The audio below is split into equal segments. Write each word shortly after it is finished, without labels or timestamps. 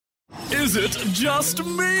is it just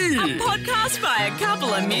me? A podcast by a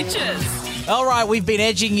couple of Mitches. All right, we've been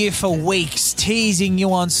edging you for weeks, teasing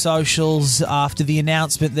you on socials after the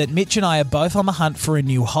announcement that Mitch and I are both on the hunt for a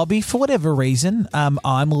new hobby for whatever reason.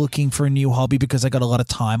 I'm looking for a new hobby because I got a lot of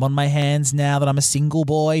time on my hands now that I'm a single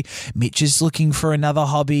boy. Mitch is looking for another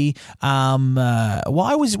hobby.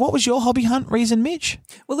 What was your hobby hunt reason, Mitch?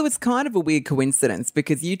 Well, it was kind of a weird coincidence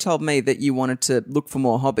because you told me that you wanted to look for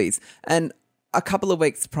more hobbies. And a couple of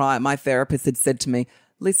weeks prior, my therapist had said to me,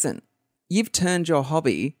 listen, you've turned your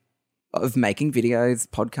hobby of making videos,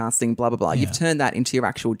 podcasting, blah, blah, blah. Yeah. You've turned that into your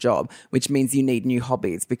actual job, which means you need new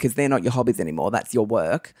hobbies because they're not your hobbies anymore. That's your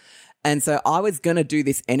work. And so I was going to do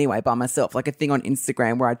this anyway by myself, like a thing on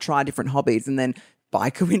Instagram where I try different hobbies, and then by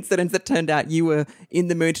coincidence, it turned out you were in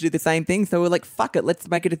the mood to do the same thing. So we're like, fuck it, let's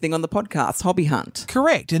make it a thing on the podcast, Hobby Hunt.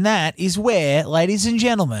 Correct, and that is where, ladies and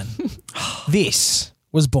gentlemen, this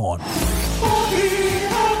was born.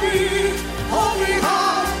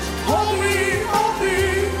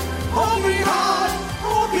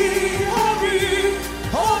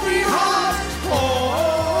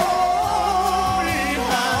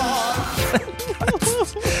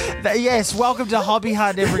 Yes, welcome to Hobby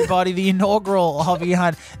Hunt, everybody, the inaugural Hobby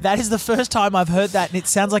Hunt. That is the first time I've heard that, and it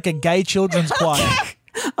sounds like a gay children's choir.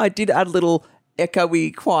 I did add a little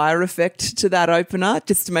echoey choir effect to that opener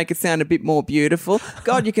just to make it sound a bit more beautiful.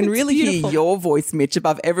 God, you can really hear your voice, Mitch,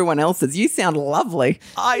 above everyone else's. You sound lovely.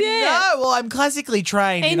 I know. Well, I'm classically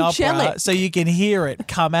trained in opera, Angelic. so you can hear it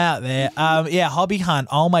come out there. Hobby Hunt.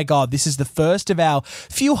 Oh, my God. This is the first of our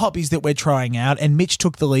few hobbies that we're trying out, and Mitch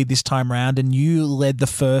took the lead this time round, and you led the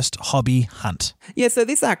first Hobby Hunt. Yeah, so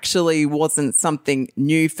this actually wasn't something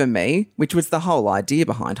new for me, which was the whole idea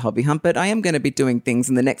behind Hobby Hunt, but I am going to be doing things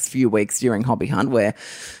in the next few weeks during Hobby Hunt where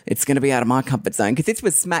it's going to be out of my comfort zone because this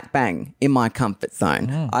was smack bang in my comfort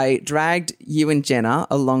zone. I dragged you and Jenna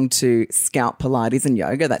along to Scout Pilates and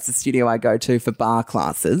Yoga. That's the studio I go to for bar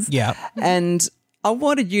classes. Yeah. And I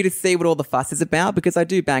wanted you to see what all the fuss is about because I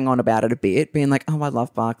do bang on about it a bit, being like, oh, I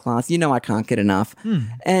love bar class. You know I can't get enough.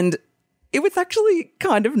 And it was actually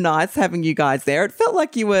kind of nice having you guys there. It felt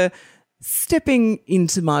like you were stepping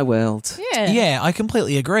into my world. Yeah, I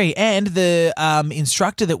completely agree. And the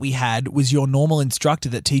instructor that we had was your normal instructor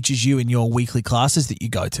that teaches you in your weekly classes that you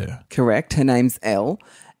go to. Correct. Her name's Elle,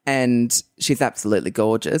 and she's absolutely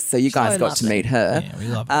gorgeous. So you guys got to meet her. Yeah, we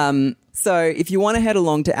love it. So if you want to head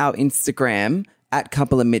along to our Instagram at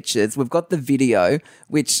Couple of Mitches, we've got the video,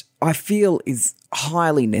 which I feel is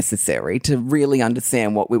highly necessary to really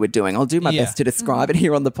understand what we were doing. I'll do my best to describe it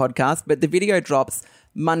here on the podcast, but the video drops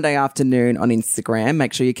Monday afternoon on Instagram.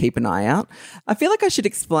 Make sure you keep an eye out. I feel like I should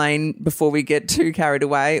explain before we get too carried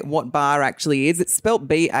away what bar actually is. It's spelt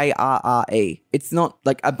Barre. It's not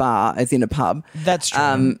like a bar as in a pub. That's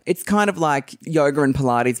true. It's kind of like yoga and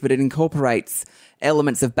Pilates, but it incorporates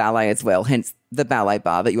elements of ballet as well, hence the ballet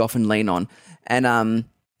bar that you often lean on. And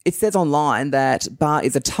it says online that bar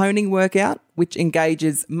is a toning workout which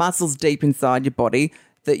engages muscles deep inside your body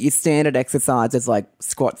that your standard exercises like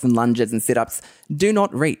squats and lunges and sit-ups do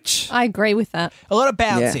not reach. I agree with that. A lot of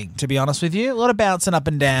bouncing, to be honest with you. A lot of bouncing up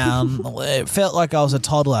and down. It felt like I was a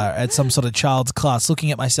toddler at some sort of child's class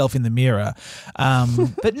looking at myself in the mirror.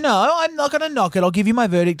 But no, I'm not going to knock it. I'll give you my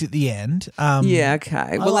verdict at the end. Yeah,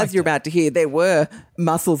 okay. Well, as you're about to hear, there were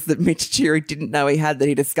muscles that Mitch Cheery didn't know he had that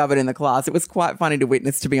he discovered in the class. It was quite funny to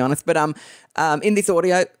witness, to be honest. But in this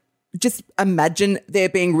audio, just imagine there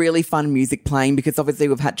being really fun music playing because obviously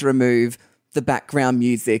we've had to remove the background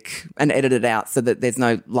music and edit it out so that there's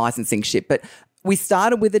no licensing shit. But we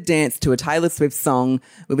started with a dance to a Taylor Swift song.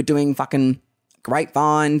 We were doing fucking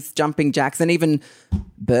grapevines, jumping jacks, and even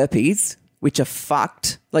burpees, which are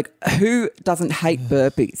fucked. Like, who doesn't hate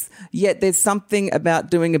burpees? Yet there's something about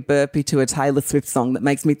doing a burpee to a Taylor Swift song that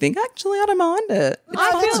makes me think, actually, I don't mind it.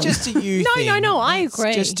 It's just a you thing. No, I agree.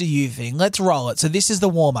 It's just a you thing. Let's roll it. So this is the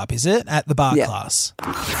warm-up, is it, at the bar Yeah. class?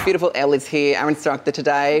 Beautiful Elle is here, our instructor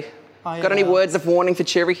today. Got any words of warning for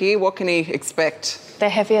Cherry here? What can he expect? They're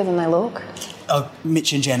heavier than they look. Oh,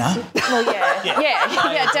 Mitch and Jenna. Well,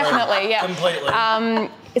 yeah, definitely, yeah. Completely.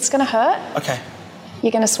 It's going to hurt. Okay.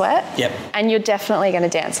 You're going to sweat. Yep. And you're definitely going to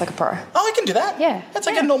dance like a pro. Oh, I can do that. Yeah. That's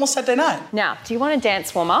like a normal Saturday night. Now, do you want to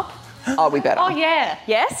dance warm up? Oh, we better. Oh, yeah.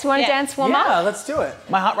 Yes? You want to dance warm Yeah, up? let's do it.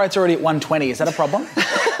 My heart rate's already at 120. Is that a problem?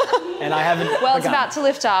 And I haven't Well, it's begun. about to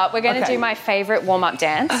lift up. We're going to Okay. do my favourite warm-up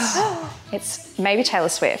dance. It's maybe Taylor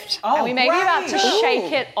Swift. Oh, and we may be about to great.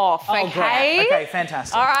 shake it off, Oh, okay? great. Okay,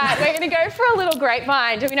 fantastic. All right, we're going to go for a little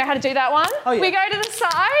grapevine. Do we know how to do that one? Oh, yeah. We go to the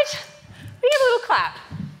side. We give a little clap.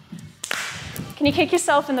 Can you kick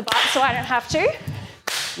yourself in the butt so I don't have to?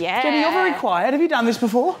 Yeah. Jenny, you're very quiet. Have you done this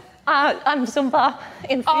before? I'm Zumba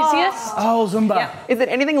enthusiast. Oh, Zumba. Yeah. Is it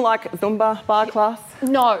anything like Zumba bar class?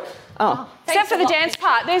 No. Oh. Except for the a lot. dance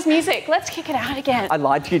part. There's music. Let's kick it out again. I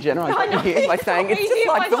lied to you, Jenna. I got you here by saying it's just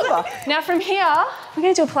like Zumba. Now from here, we're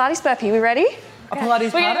going to do a Pilates burpee. We ready? A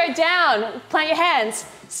Pilates We're going party? to go down. Plant your hands.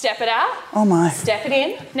 Step it out. Oh, my. Step it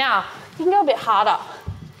in. Now, you can go a bit harder.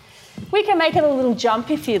 We can make it a little jump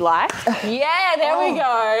if you like. Yeah, there we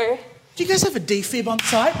go. Do you guys have a defib on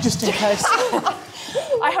site, just in case?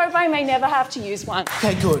 I hope I may never have to use one.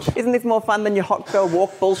 Okay, good. Isn't this more fun than your hot girl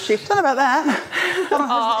walk bullshit? Don't know about that. Hold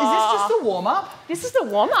on, is this just a warm-up? This is the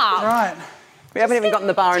warm-up. Right. We haven't even gotten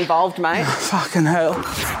the bar involved, mate. Fucking hell.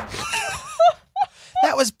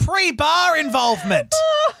 That was pre-bar involvement.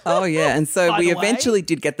 Oh, yeah. And so By we the way. eventually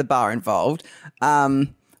did get the bar involved.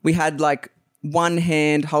 We had like one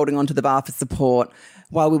hand holding onto the bar for support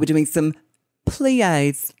while we were doing some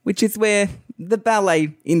pliés, which is where the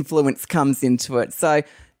ballet influence comes into it. So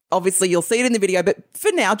obviously you'll see it in the video, but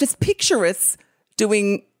for now, just picture us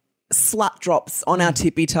doing slut drops on our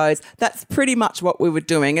tippy toes. That's pretty much what we were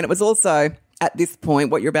doing. And it was also at this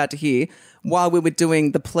point, what you're about to hear, while we were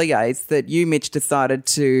doing the pliés, that you, Mitch, decided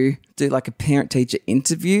to do like a parent-teacher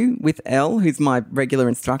interview with Elle, who's my regular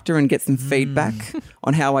instructor, and get some feedback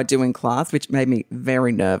on how I do in class, which made me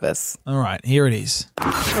very nervous. All right, here it is.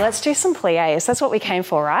 Let's do some pliés. That's what we came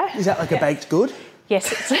for, right? Is that like a baked good?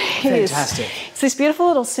 Yes, it is. Fantastic. It's this beautiful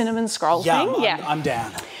little cinnamon scroll Yum, thing. I'm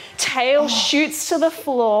down. Tail shoots to the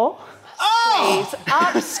floor. Oh! Squeeze.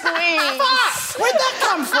 Up, squeeze. Fuck! Where'd that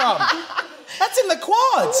come from? That's in the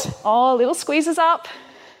quads. Oh, little squeezes up.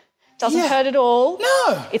 Doesn't Yeah. hurt at all.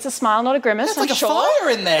 No. It's a smile, not a grimace. That's I'm like a sure. fire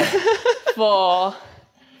in there. 4,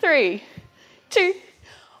 3, 2,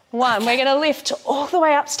 1. We're going to lift all the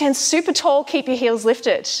way up. Stand super tall. Keep your heels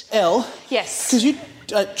lifted. Elle, Yes. because you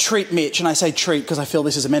treat Mitch, and I say treat because I feel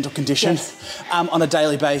this is a mental condition, Yes. on a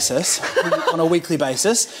daily basis, on a weekly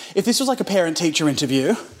basis. If this was like a parent-teacher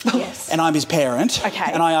interview, Yes. and I'm his parent,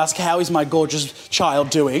 Okay. and I ask, how is my gorgeous child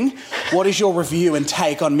doing? What is your review and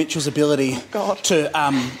take on Mitchell's ability to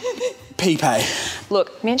pee-pay?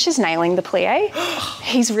 Look, Mitch is nailing the plie.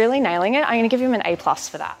 He's really nailing it. I'm going to give him an A+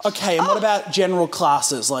 for that. Okay, and what about general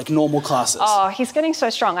classes, like normal classes? Oh, he's getting so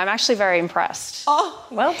strong. I'm actually very impressed. Oh,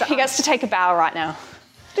 Well done. He gets to take a bow right now.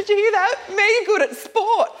 did you hear that? Me good at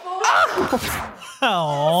sport. Aww.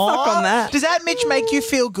 Suck on that. Does that, Mitch, make you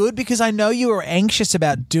feel good? Because I know you were anxious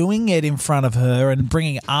about doing it in front of her and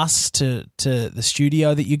bringing us to the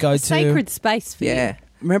studio that you go to. Sacred space for you. Yeah.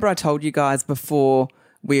 Remember I told you guys before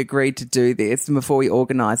we agreed to do this and before we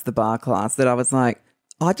organised the bar class that I was like,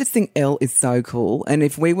 I just think Elle is so cool. And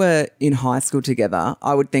if we were in high school together,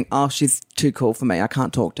 I would think, oh, she's too cool for me. I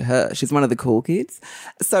can't talk to her. She's one of the cool kids.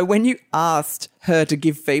 So when you asked her to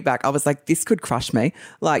give feedback, I was like, this could crush me.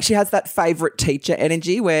 Like, she has that favourite teacher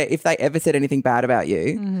energy where if they ever said anything bad about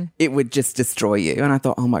you, it would just destroy you. And I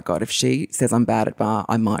thought, oh my God, if she says I'm bad at bar,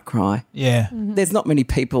 I might cry. Yeah. There's not many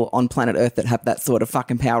people on planet Earth that have that sort of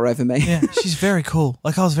fucking power over me. Yeah, she's very cool.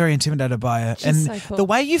 Like, I was very intimidated by her. And so cool. the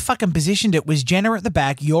way you fucking positioned it was Jenna at the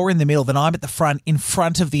back, you're in the middle, then I'm at the front in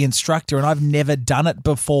front of the instructor, and I've never done it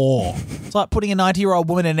before. It's like putting a 90-year-old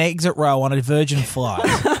woman in an exit row on a Virgin flight.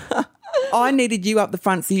 I needed you up the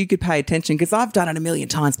front so you could pay attention because I've done it a million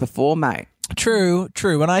times before, mate. True.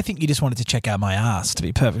 And I think you just wanted to check out my ass, to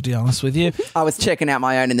be perfectly honest with you. I was checking out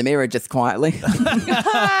my own in the mirror just quietly.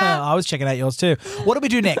 I was checking out yours too. What do we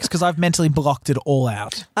do next? Because I've mentally blocked it all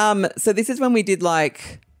out. So this is when we did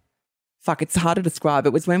it's hard to describe.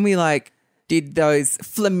 It was when we did those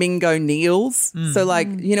flamingo kneels. So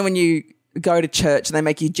when you go to church and they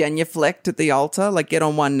make you genuflect at the altar, get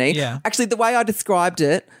on one knee. Yeah. Actually, the way I described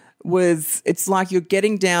it was it's like you're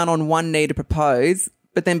getting down on one knee to propose,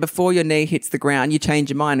 but then before your knee hits the ground, you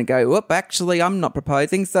change your mind and go, whoop, actually, I'm not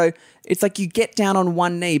proposing. So it's like you get down on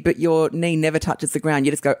one knee, but your knee never touches the ground.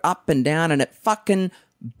 You just go up and down and it fucking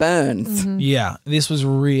burns. Yeah, this was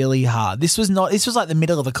really hard. This was like the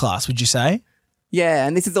middle of the class, would you say? Yeah,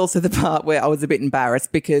 and this is also the part where I was a bit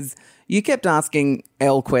embarrassed because you kept asking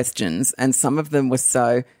Elle questions and some of them were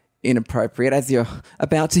so inappropriate, as you're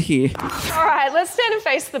about to hear. All right, let's stand and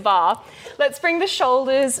face the bar. Let's bring the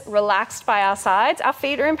shoulders relaxed by our sides. Our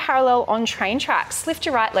feet are in parallel on train tracks. Lift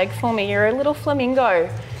your right leg for me. You're a little flamingo.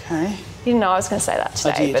 Okay. You didn't know I was going to say that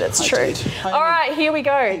today, did, but it's I true. did. All right, here we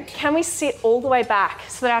go. Can we sit all the way back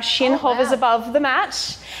so that our shin hovers above the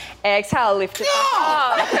mat? Exhale, lift it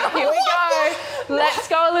back up. Here we go. Let's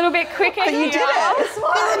go a little bit quicker here. You did it.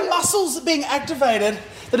 There are muscles being activated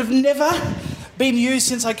that have never been used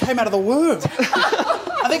since I came out of the womb.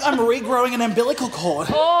 Are think I'm regrowing an umbilical cord.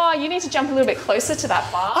 Oh, you need to jump a little bit closer to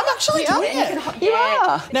that bar. I'm actually doing it. You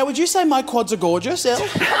are. Now, would you say my quads are gorgeous, Elle?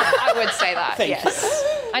 I would say that, Thank yes.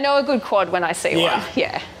 I know a good quad when I see one.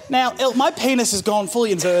 Yeah. Now, Elle, my penis has gone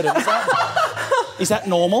fully inverted. Is that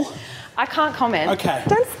normal? I can't comment. Okay.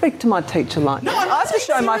 Don't speak to my teacher like that. I have to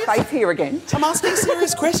show my face here again. I'm asking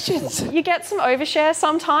serious questions. You get some overshare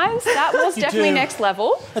sometimes. That was definitely do. next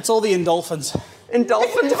level. It's all the endorphins.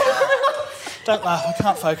 Endorphins. Don't laugh, I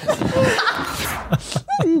can't focus.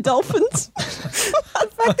 Dolphins. The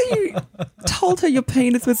fact that you told her your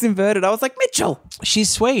penis was inverted, I was like, Mitchell.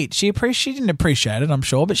 She's sweet. She didn't appreciate it, I'm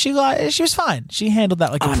sure, but she was fine. She handled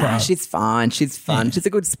that like a pro. No, she's fine. She's fun. Yeah. She's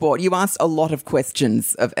a good sport. You asked a lot of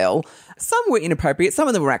questions of Elle. Some were inappropriate. Some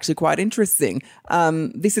of them were actually quite interesting.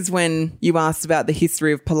 This is when you asked about the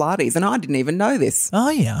history of Pilates, and I didn't even know this.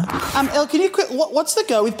 Oh, yeah. Elle, can you what's the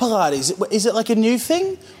go with Pilates? Is it like a new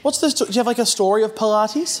thing? Do you have like a story of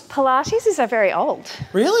Pilates? Pilates is very old.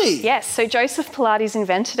 Really? Yes, so Joseph Pilates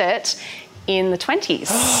invented it in the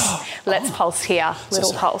 20s. Let's pulse here,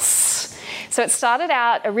 little pulse. So it started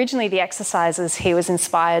out, originally the exercises, he was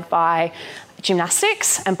inspired by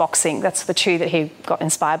gymnastics and boxing. That's the two that he got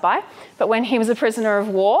inspired by. But when he was a prisoner of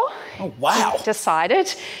war, he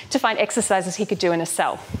decided to find exercises he could do in a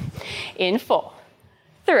cell. In 4,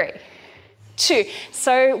 3, 2.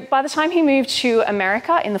 So by the time he moved to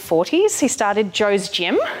America in the 40s, he started Joe's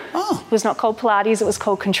Gym. It was not called Pilates, it was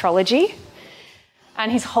called Contrology.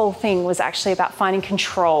 And his whole thing was actually about finding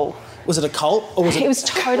control. Was it a cult? Or was It was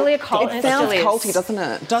totally a cult. It sounds culty, doesn't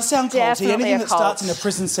it? It does sound culty. Definitely Anything a that cult. starts in a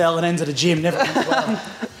prison cell and ends at a gym never ends well.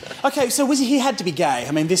 Okay, so he had to be gay.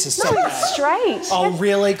 I mean, this is so gay. Straight. Oh,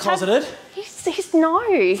 really? Closeted? No.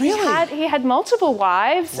 Really? He had multiple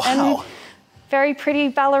wives and very pretty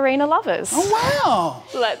ballerina lovers. Oh,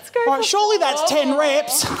 wow. Let's go. All right, surely that's 10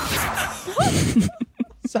 reps.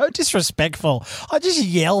 So disrespectful. I just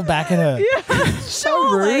yell back at her.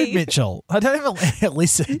 So rude, Mitchell. I don't even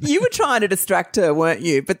listen. You were trying to distract her, weren't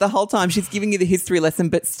you? But the whole time she's giving you the history lesson,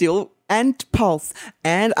 but still, and pulse,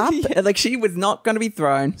 and up. Like she was not going to be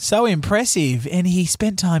thrown. So impressive. And he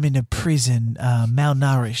spent time in a prison,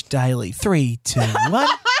 malnourished daily. 3, 2, 1.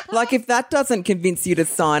 Like if that doesn't convince you to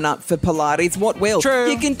sign up for Pilates, what will? True.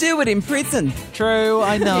 You can do it in prison. True,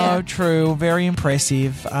 I know, true. Very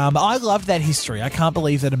impressive. I loved that history. I can't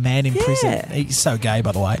believe that a man in prison, he's so gay,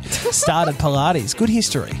 by the way, started Pilates. Good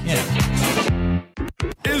history. Yeah.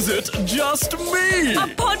 Is it just me? A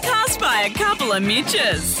podcast by a couple of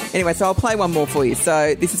Mitches. Anyway, so I'll play one more for you.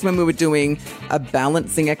 So this is when we were doing a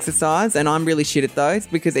balancing exercise, and I'm really shit at those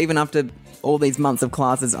because even after all these months of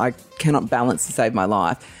classes, I cannot balance to save my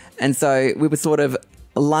life. And so we were sort of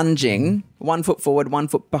lunging, 1 foot forward, 1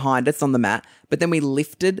 foot behind us on the mat, but then we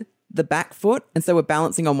lifted the back foot, and so we're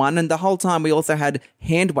balancing on one, and the whole time we also had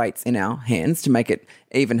hand weights in our hands to make it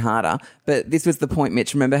even harder. But this was the point,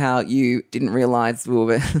 Mitch. Remember how you didn't realise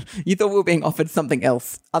you thought we were being offered something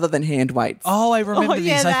else other than hand weights? Oh, I remember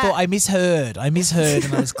this. that. I thought I misheard,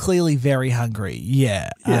 and I was clearly very hungry.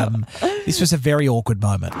 Yeah. This was a very awkward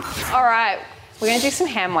moment. All right, we're going to do some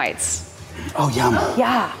ham weights. Oh, yum.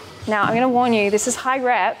 Yeah. Now, I'm going to warn you, this is high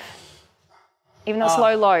rep, even though it's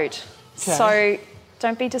low load. So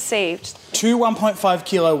don't be deceived. 2 1.5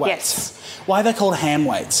 kilo weights. Yes. Why are they called ham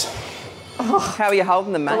weights? How are you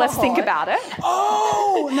holding them, mate? Well, let's think about it.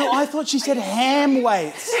 Oh, no, I thought she said ham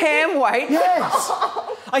weights. Ham weight? Yes.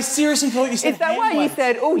 I seriously thought you said Is that ham why weights. you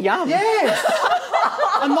said, oh, yum? Yes.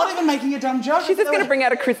 I'm not even making a dumb joke. She's just going to bring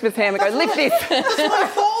out a Christmas ham and go, lift this. That's what I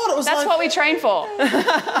thought. It was That's like, what we train for.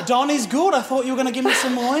 Don is good. I thought you were going to give me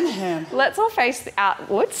some loin ham. Let's all face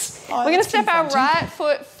outwards. Oh, We're going to that's step our confronting. right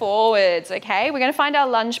foot forwards, okay? We're going to find our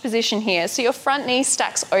lunge position here. So your front knee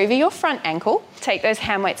stacks over your front ankle. Take those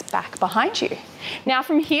ham weights back behind you. Now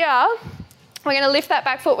from here, we're going to lift that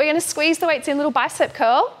back foot. We're going to squeeze the weights in, little bicep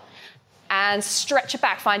curl, and stretch it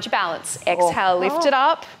back. Find your balance. Exhale, lift it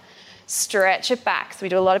up, stretch it back. So we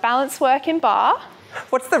do a lot of balance work in bar.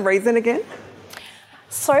 What's the reason again?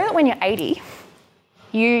 So that when you're 80,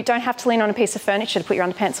 you don't have to lean on a piece of furniture to put your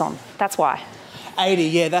underpants on. That's why. 80,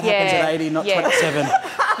 yeah, that happens Yeah, at 80, not yeah. 27.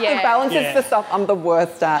 Yeah. Balance Yeah. is the stuff I'm the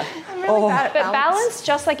worst at. But balance,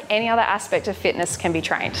 just like any other aspect of fitness, can be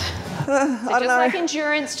trained. So just like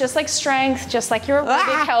endurance, just like strength, just like your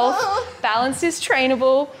aerobic health, balance is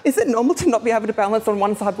trainable. Is it normal to not be able to balance on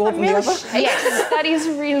one side more than the other? Yes, that is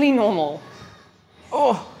really normal.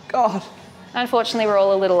 Oh, God. Unfortunately, we're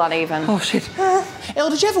all a little uneven. Oh, shit. Elle,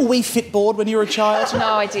 did you have a Wii Fit board when you were a child?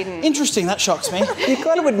 No, I didn't. Interesting, that shocks me. You've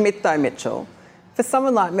got to admit, though, Mitchell, for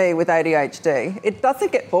someone like me with ADHD, it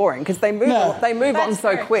doesn't get boring because they move on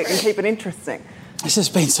so quick and keep it interesting. This has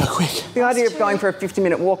been so quick. The idea of going for a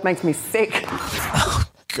 50-minute walk makes me sick.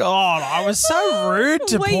 God, I was so rude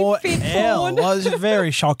to poor Elle. Well, it was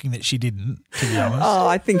very shocking that she didn't, to be honest. Oh,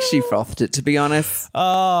 I think she frothed it, to be honest.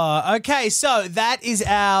 Oh, okay. So that is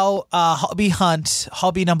our hobby hunt,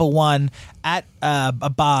 hobby number 1 at a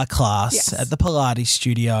bar class at the Pilates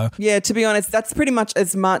studio. Yeah, to be honest, that's pretty much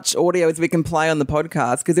as much audio as we can play on the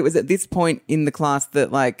podcast because it was at this point in the class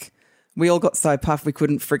that, like, we all got so puffed we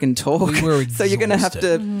couldn't friggin' talk. We were So you're going to have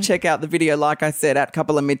to check out the video, like I said, at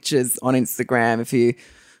Couple of Mitches on Instagram if you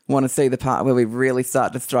want to see the part where we really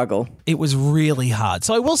start to struggle. It was really hard.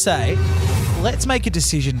 So I will say, let's make a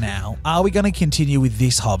decision now. Are we going to continue with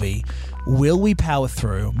this hobby? Will we power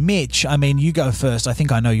through? Mitch, I mean, you go first. I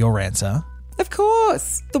think I know your answer. Of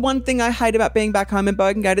course. The one thing I hate about being back home in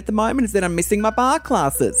Bogengate at the moment is that I'm missing my bar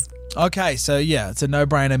classes. Okay, so yeah, it's a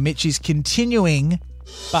no-brainer. Mitch is continuing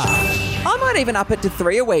bar. I might even up it to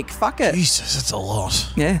 3 a week. Fuck it. Jesus, that's a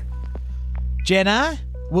lot. Yeah. Jenna,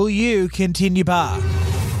 will you continue bar?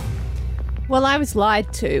 Well, I was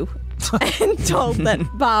lied to and told that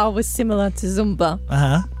bar was similar to Zumba.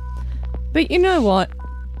 Uh-huh. But you know what?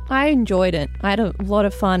 I enjoyed it. I had a lot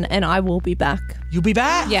of fun and I will be back. You'll be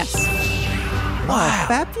back? Yes. Wow. Oh,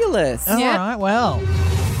 fabulous. All Yep. right, well,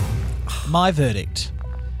 my verdict.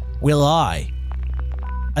 Will I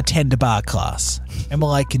attend a bar class and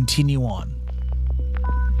will I continue on?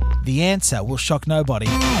 The answer will shock nobody.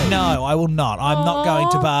 No, I will not. I'm not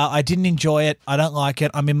going to bar. I didn't enjoy it. I don't like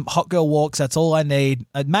it. I'm in hot girl walks. That's all I need.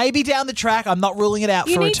 Maybe down the track. I'm not ruling it out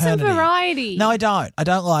You for need eternity. some variety. No, I don't. I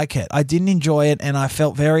don't like it. I didn't enjoy it and I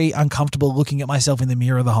felt very uncomfortable looking at myself in the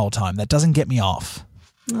mirror the whole time. That doesn't get me off.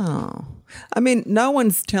 Oh. I mean, no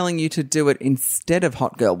one's telling you to do it instead of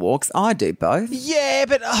hot girl walks. I do both. Yeah,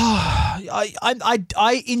 but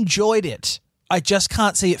I enjoyed it. I just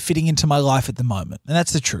can't see it fitting into my life at the moment. And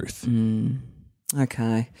that's the truth.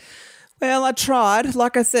 Okay. Well, I tried.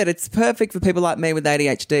 Like I said, it's perfect for people like me with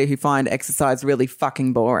ADHD who find exercise really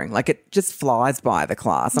fucking boring. Like, it just flies by the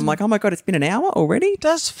class. I'm like, oh my God, it's been an hour already? It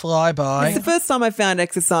does fly by. It's the first time I found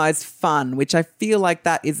exercise fun, which I feel like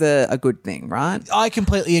that is a good thing, right? I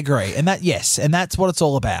completely agree. And that's what it's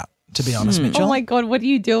all about, to be honest, Mitchell. Oh my God, what are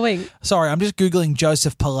you doing? Sorry, I'm just Googling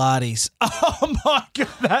Joseph Pilates. Oh my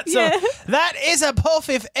God, that is a puff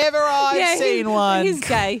if ever I've seen one. He's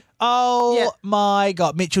gay. Oh my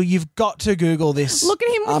God, Mitchell, you've got to Google this. Look at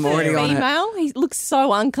him with I'm already the on it. female. He looks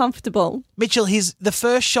so uncomfortable. Mitchell, the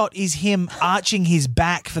first shot is him arching his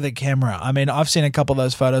back for the camera. I mean, I've seen a couple of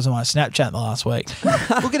those photos on my Snapchat in the last week.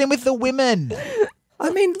 Look at him with the women.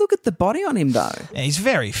 I mean, look at the body on him, though. Yeah, he's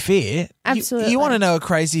very fit. Absolutely. You want to know a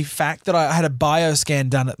crazy fact that I had a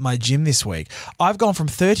bioscan done at my gym this week? I've gone from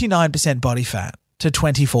 39% body fat to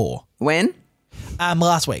 24%. When?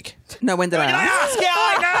 Last week. No, when did I ask? Yeah,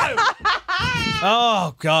 I know.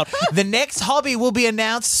 Oh, God. The next hobby will be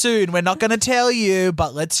announced soon. We're not going to tell you,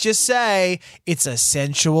 but let's just say it's a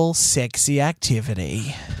sensual, sexy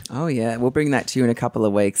activity. Oh, yeah. We'll bring that to you in a couple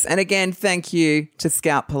of weeks. And again, thank you to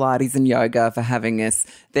Scout Pilates and Yoga for having us.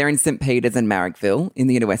 They're in St. Peter's and Marrickville in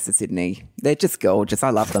the inner west of Sydney. They're just gorgeous.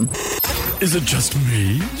 I love them. Is it just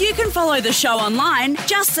me? You can follow the show online.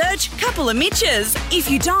 Just search Couple of Mitches. If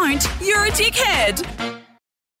you don't, you're a dickhead.